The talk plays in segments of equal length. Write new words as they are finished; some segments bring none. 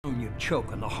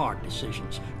choke on the hard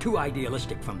decisions. Too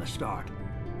idealistic from the start.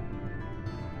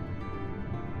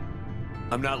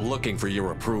 I'm not looking for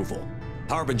your approval.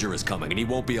 Harbinger is coming, and he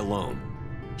won't be alone.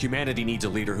 Humanity needs a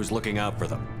leader who's looking out for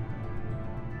them.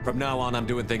 From now on, I'm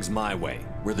doing things my way,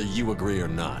 whether you agree or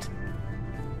not.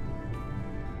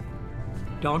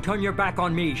 Don't turn your back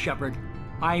on me, Shepard.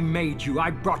 I made you.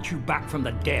 I brought you back from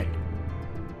the dead.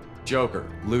 Joker,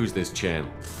 lose this channel.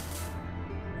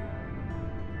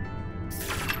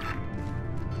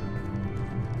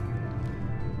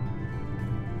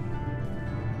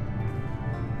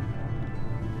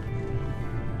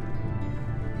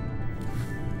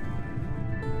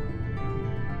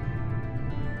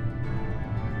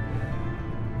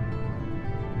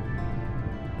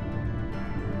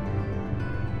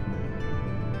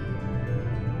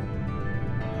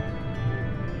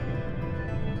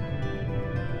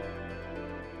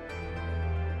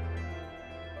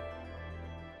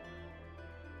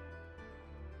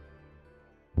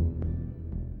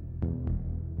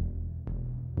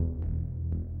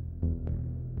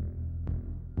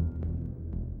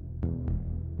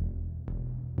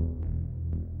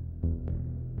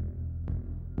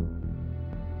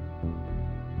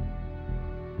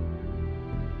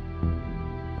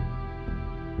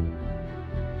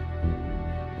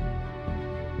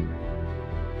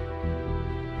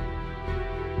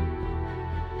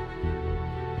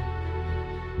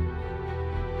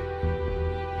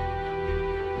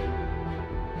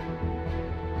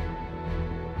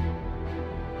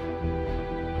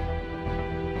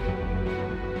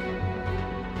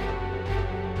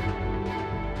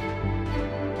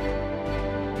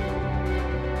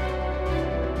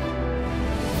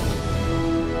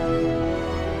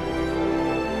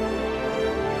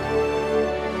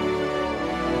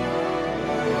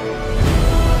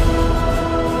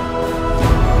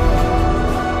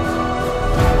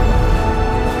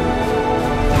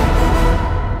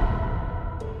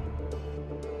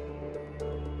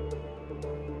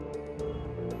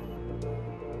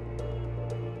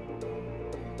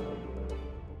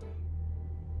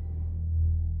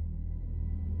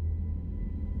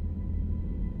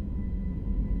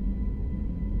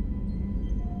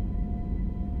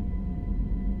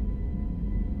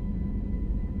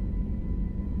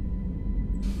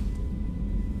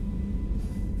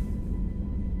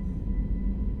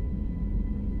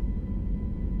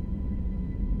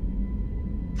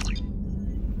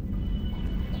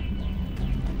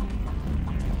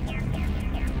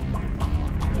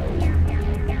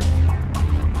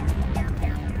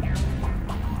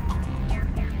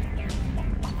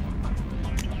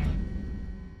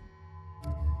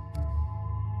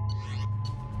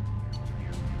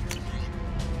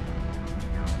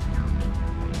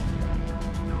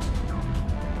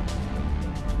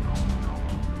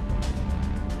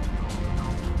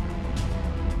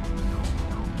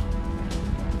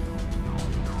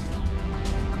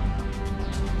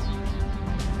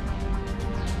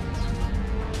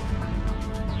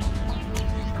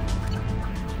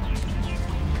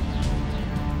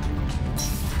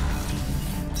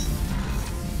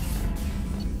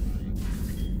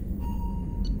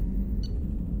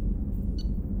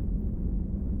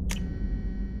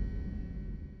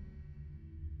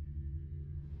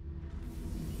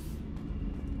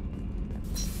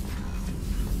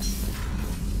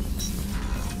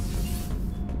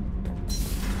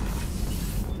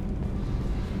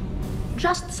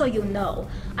 Just so you know,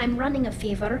 I'm running a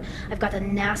fever, I've got a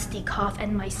nasty cough,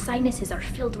 and my sinuses are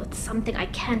filled with something I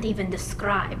can't even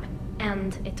describe.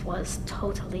 And it was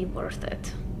totally worth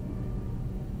it.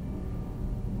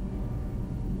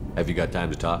 Have you got time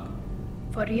to talk?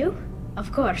 For you?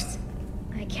 Of course.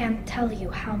 I can't tell you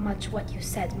how much what you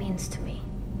said means to me.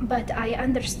 But I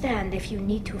understand if you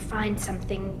need to find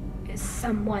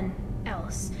someone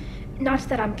else. Not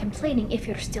that I'm complaining if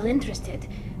you're still interested.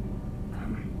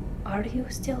 Are you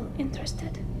still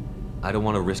interested? I don't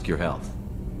want to risk your health,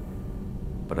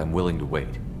 but I'm willing to wait.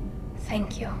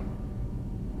 Thank you.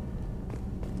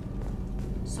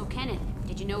 So Kenneth,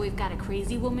 did you know we've got a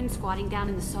crazy woman squatting down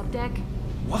in the subdeck?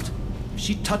 What? If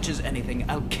she touches anything,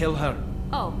 I'll kill her.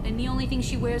 Oh, and the only thing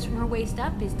she wears from her waist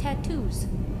up is tattoos.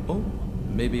 Oh,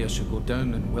 maybe I should go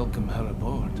down and welcome her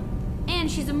aboard. And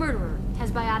she's a murderer,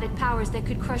 has biotic powers that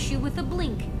could crush you with a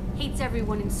blink, hates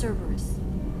everyone in Cerberus.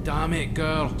 Damn it,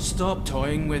 girl. Stop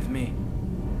toying with me.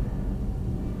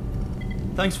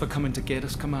 Thanks for coming to get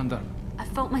us, Commander. I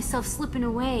felt myself slipping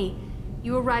away.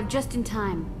 You arrived just in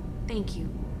time. Thank you.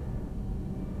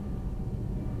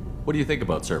 What do you think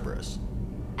about Cerberus?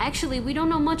 Actually, we don't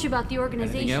know much about the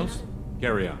organization. Anything else?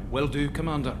 Carry on. Will do,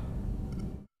 Commander.